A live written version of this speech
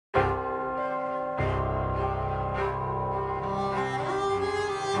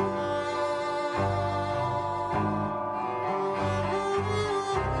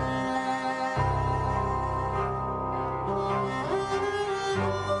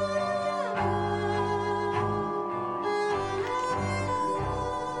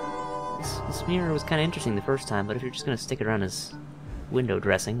this mirror was kind of interesting the first time, but if you're just gonna stick it around as window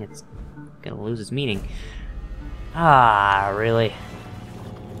dressing, it's gonna lose its meaning. Ah, really?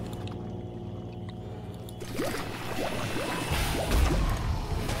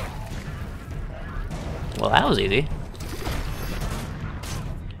 Well, that was easy.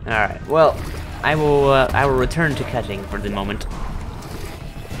 Alright, well, I will return to cutting for the moment.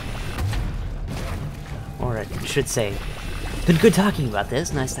 Or I should say, it's been good talking about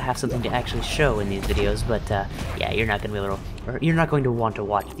this. Nice to have something to actually show in these videos, but yeah, you're not gonna be able to, or you're not going to want to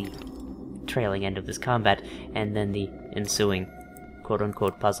watch the trailing end of this combat and then the ensuing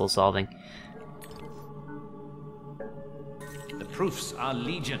quote-unquote puzzle solving. The proofs are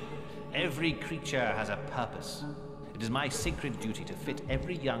legion. Every creature has a purpose. It is my sacred duty to fit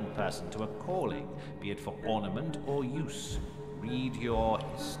every young person to a calling, be it for ornament or use. Read your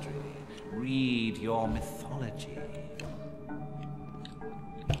history. Read your mythology.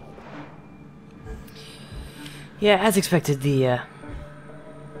 Yeah, as expected, the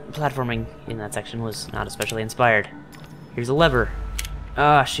platforming in that section was not especially inspired. Here's a lever.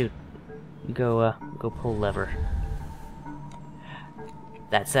 Ah, shoot. Go pull lever.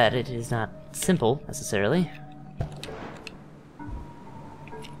 That said, it is not simple, necessarily.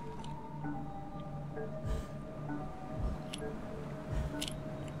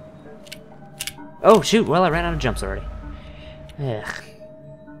 Oh, shoot! Well, I ran out of jumps already. Ugh.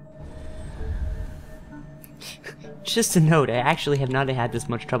 Just a note, I actually have not had this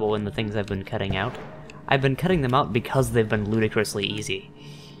much trouble in the things I've been cutting out. I've been cutting them out because they've been ludicrously easy.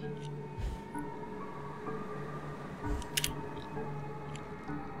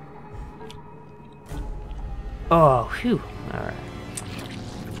 Oh, phew. Alright.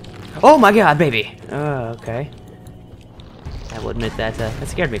 Oh my god, baby! Oh, okay. I will admit that, that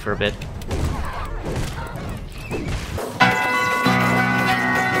scared me for a bit.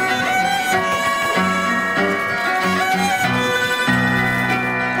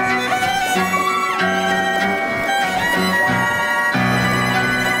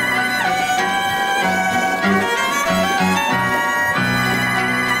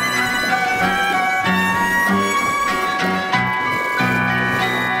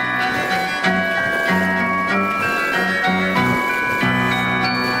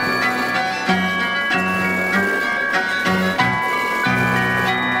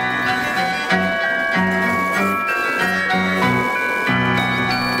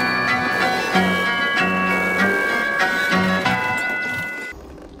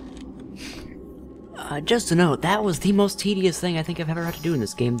 Just a note, that was the most tedious thing I think I've ever had to do in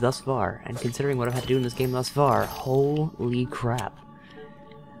this game thus far. And considering what I've had to do in this game thus far, holy crap.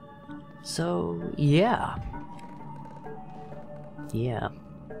 So, yeah. Yeah.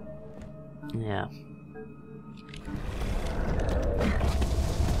 Yeah.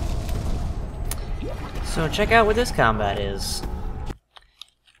 So check out what this combat is.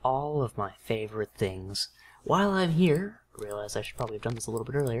 All of my favorite things. While I'm here, realize I should probably have done this a little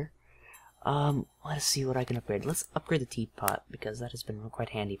bit earlier. Let's see what I can upgrade. Let's upgrade the teapot, because that has been quite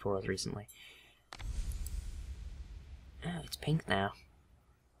handy for us recently. Oh, it's pink now.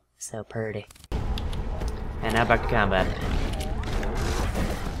 So pretty. And now back to combat.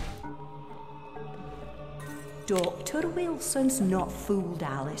 Dr. Wilson's not fooled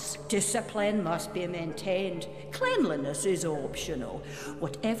Alice. Discipline must be maintained. Cleanliness is optional.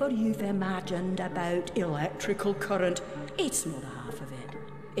 Whatever you've imagined about electrical current, it's not half of it.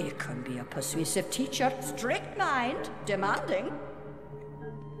 It can be a persuasive teacher, strict mind, demanding.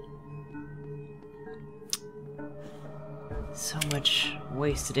 So much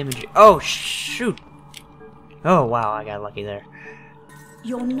wasted imagery. Oh, shoot! Oh, wow, I got lucky there.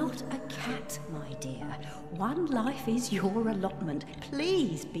 You're not a cat, my dear. One life is your allotment.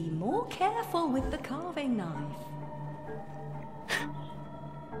 Please be more careful with the carving knife.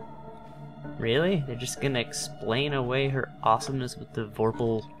 Really? They're just gonna explain away her awesomeness with the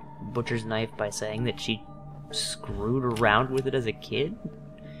Vorpal butcher's knife by saying that she screwed around with it as a kid?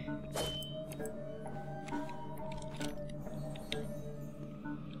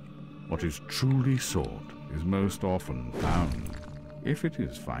 What is truly sought is most often found, if it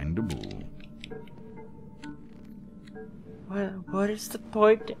is findable. What is the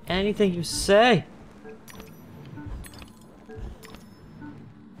point to anything you say?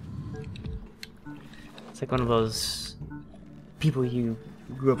 It's like one of those people you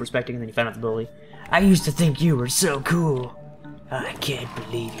grew up respecting and then you found out the bully. I used to think you were so cool. I can't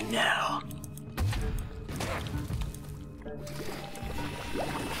believe you now.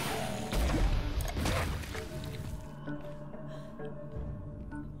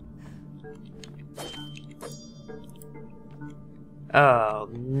 Oh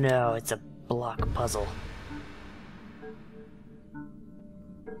no, it's a block puzzle.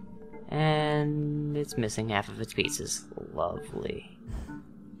 And it's missing half of its pieces. Lovely.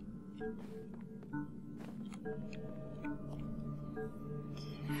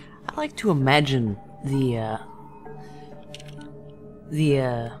 I like to imagine the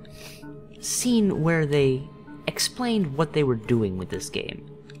scene where they explained what they were doing with this game.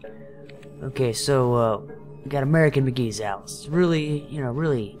 Okay, so we got American McGee's Alice. Really,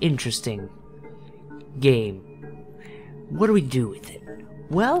 really interesting game. What do we do with it?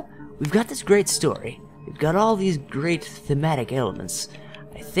 Well, we've got this great story. We've got all these great thematic elements.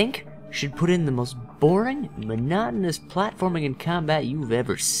 I think we should put in the most boring, monotonous platforming and combat you've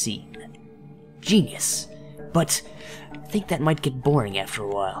ever seen. Genius. But I think that might get boring after a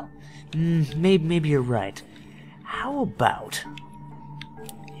while. Maybe you're right. How about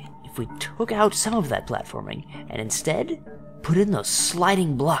if we took out some of that platforming and instead put in those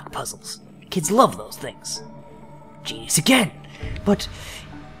sliding block puzzles? Kids love those things. Genius again. But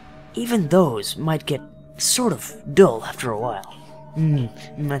even those might get sort of dull after a while.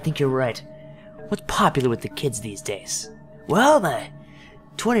 I think you're right. What's popular with the kids these days? Well, my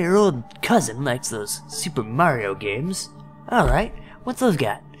 20-year-old cousin likes those Super Mario games. Alright, what's those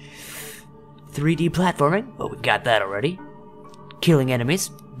got? 3D platforming? Well, we got that already. Killing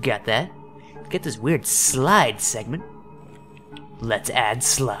enemies? Got that. Get this weird slide segment. Let's add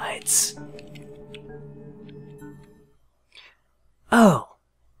slides. Oh,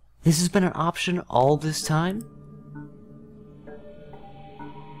 this has been an option all this time?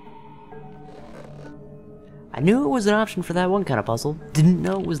 I knew it was an option for that one kind of puzzle, didn't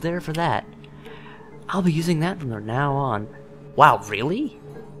know it was there for that. I'll be using that from now on. Wow, really?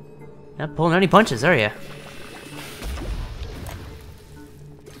 Not pulling any punches, are ya?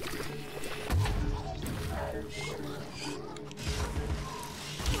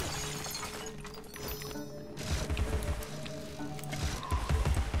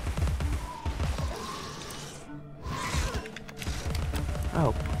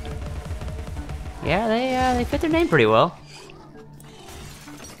 Oh. Yeah, they fit their name pretty well.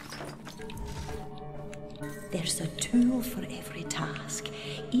 There's a tool for every task.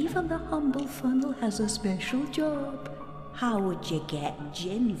 Even the humble funnel has a special job. How would you get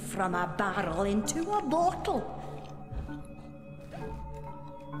gin from a barrel into a bottle?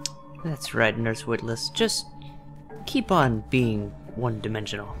 That's right, Nurse Witless. Just keep on being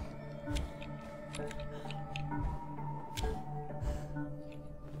one-dimensional.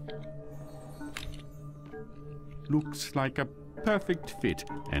 Looks like a perfect fit,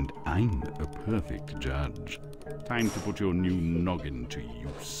 and I'm a perfect judge. Time to put your new noggin to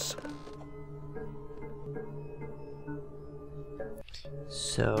use.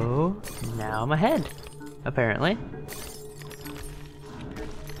 So, now I'm ahead, apparently.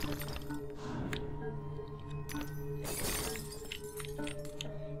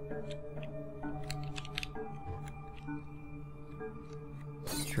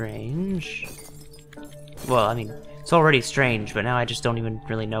 Strange. Well, I mean, it's already strange, but now I just don't even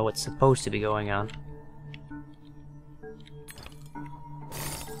really know what's supposed to be going on.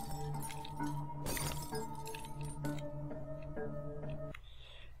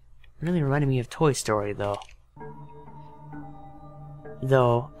 Really reminded me of Toy Story, though.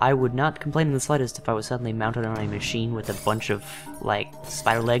 Though, I would not complain in the slightest if I was suddenly mounted on a machine with a bunch of, like,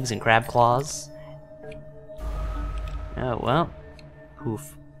 spider legs and crab claws. Oh, well.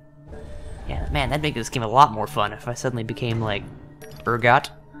 Oof. Yeah, man, that'd make this game a lot more fun if I suddenly became, like, Urgot.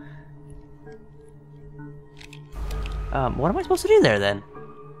 What am I supposed to do there, then?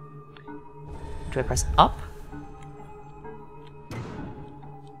 Do I press up?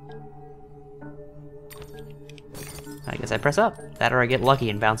 I guess I press up. That or I get lucky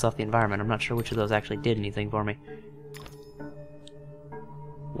and bounce off the environment. I'm not sure which of those actually did anything for me.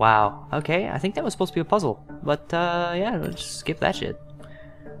 Wow. Okay, I think that was supposed to be a puzzle. But, yeah, let's just skip that shit.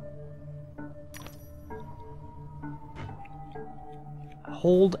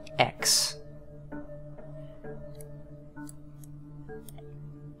 Hold X.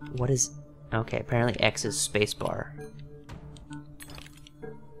 What is... Okay, apparently X is spacebar.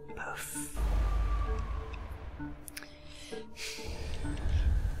 Poof.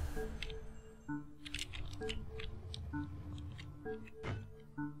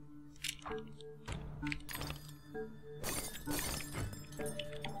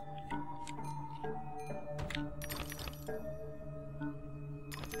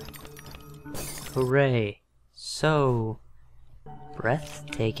 Hooray. So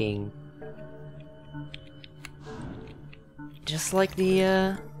breathtaking. Just like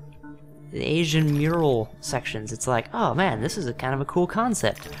the Asian mural sections. It's like, oh man, this is a kind of a cool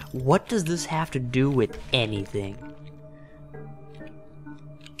concept. What does this have to do with anything?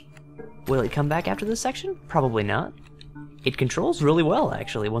 Will it come back after this section? Probably not. It controls really well,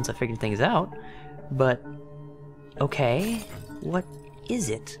 actually, once I figured things out. But, okay, what is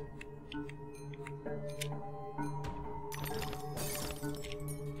it?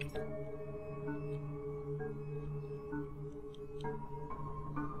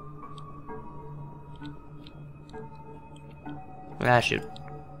 Ah, shoot.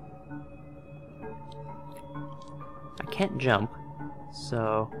 I can't jump,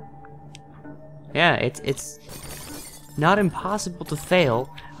 so... Yeah, it's not impossible to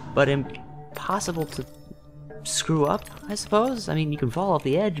fail, but impossible to screw up, I suppose? I mean, you can fall off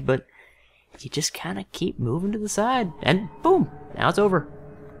the edge, but you just kind of keep moving to the side, and boom! Now it's over.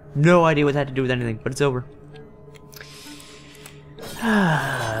 No idea what that had to do with anything, but it's over.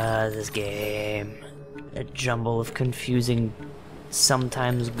 This game. A jumble of confusing,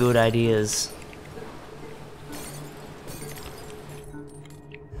 sometimes good ideas.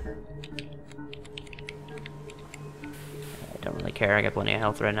 I don't really care, I got plenty of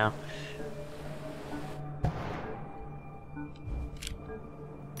health right now.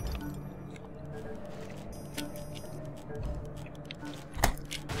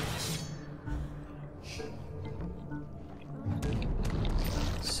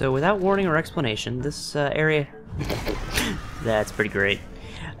 So without warning or explanation, this area... That's pretty great.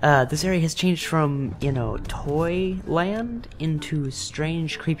 This area has changed from, you know, toy land into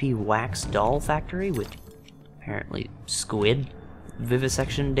strange, creepy wax doll factory with apparently squid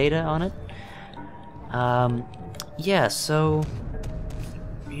vivisection data on it. Yeah, so...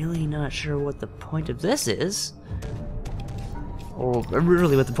 Really not sure what the point of this is. Or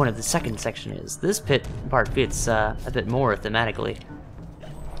really what the point of the second section is. This part fits a bit more thematically.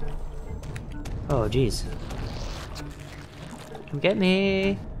 Oh, jeez. Come get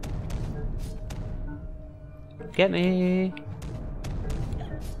me! Get me!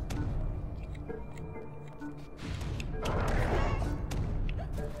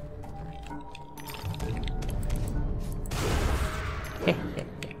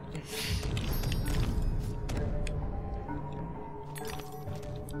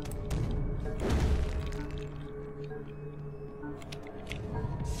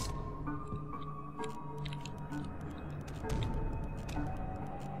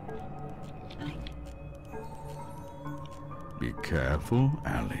 Be careful,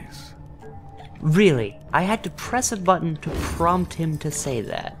 Alice. Really? I had to press a button to prompt him to say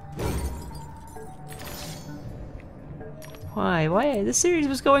that. Why? Why? The series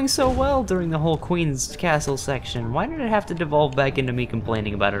was going so well during the whole Queen's Castle section. Why did it have to devolve back into me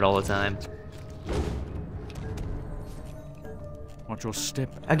complaining about it all the time? Watch your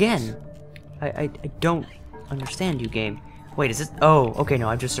step. Again! I don't understand you, game. Wait, is this... Oh, okay, no,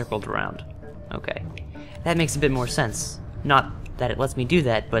 I've just circled around. Okay. That makes a bit more sense. Not that it lets me do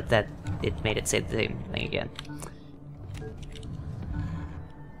that, but that it made it say the same thing again.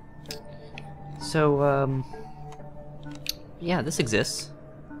 So, yeah, this exists.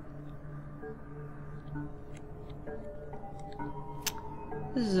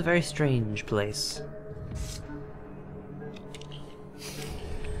 This is a very strange place.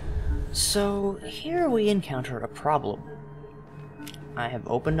 So, here we encounter a problem. I have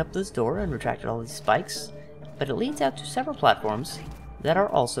opened up this door and retracted all these spikes, but it leads out to several platforms that are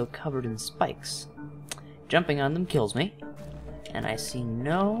also covered in spikes. Jumping on them kills me, and I see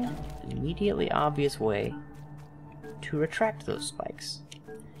no immediately obvious way to retract those spikes.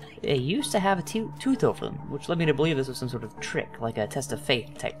 They used to have a tooth over them, which led me to believe this was some sort of trick, like a test of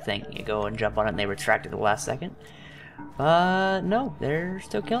faith type thing. You go and jump on it and they retract at the last second. But no, they're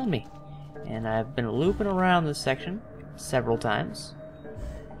still killing me. And I've been looping around this section several times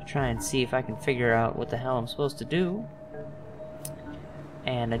to try and see if I can figure out what the hell I'm supposed to do.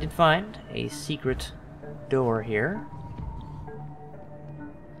 And I did find a secret door here,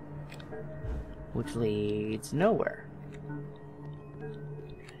 which leads nowhere.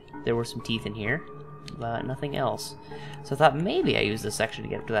 There were some teeth in here, but nothing else. So I thought maybe I used this section to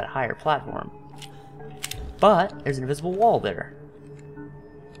get up to that higher platform. But there's an invisible wall there.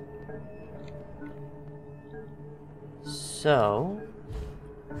 So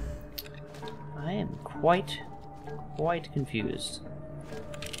I am quite confused.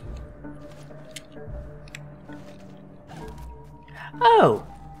 Oh!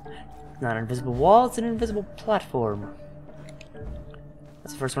 It's not an invisible wall, it's an invisible platform.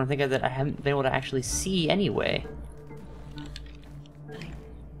 That's the first one I think of that I haven't been able to actually see anyway.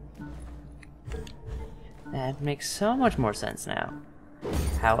 That makes so much more sense now.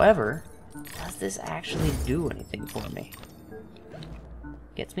 However, does this actually do anything for me?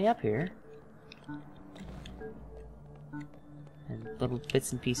 Gets me up here. And little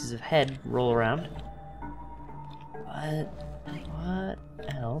bits and pieces of head roll around. But what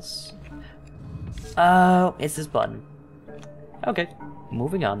else? Oh, it's this button. Okay,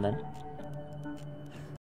 moving on then.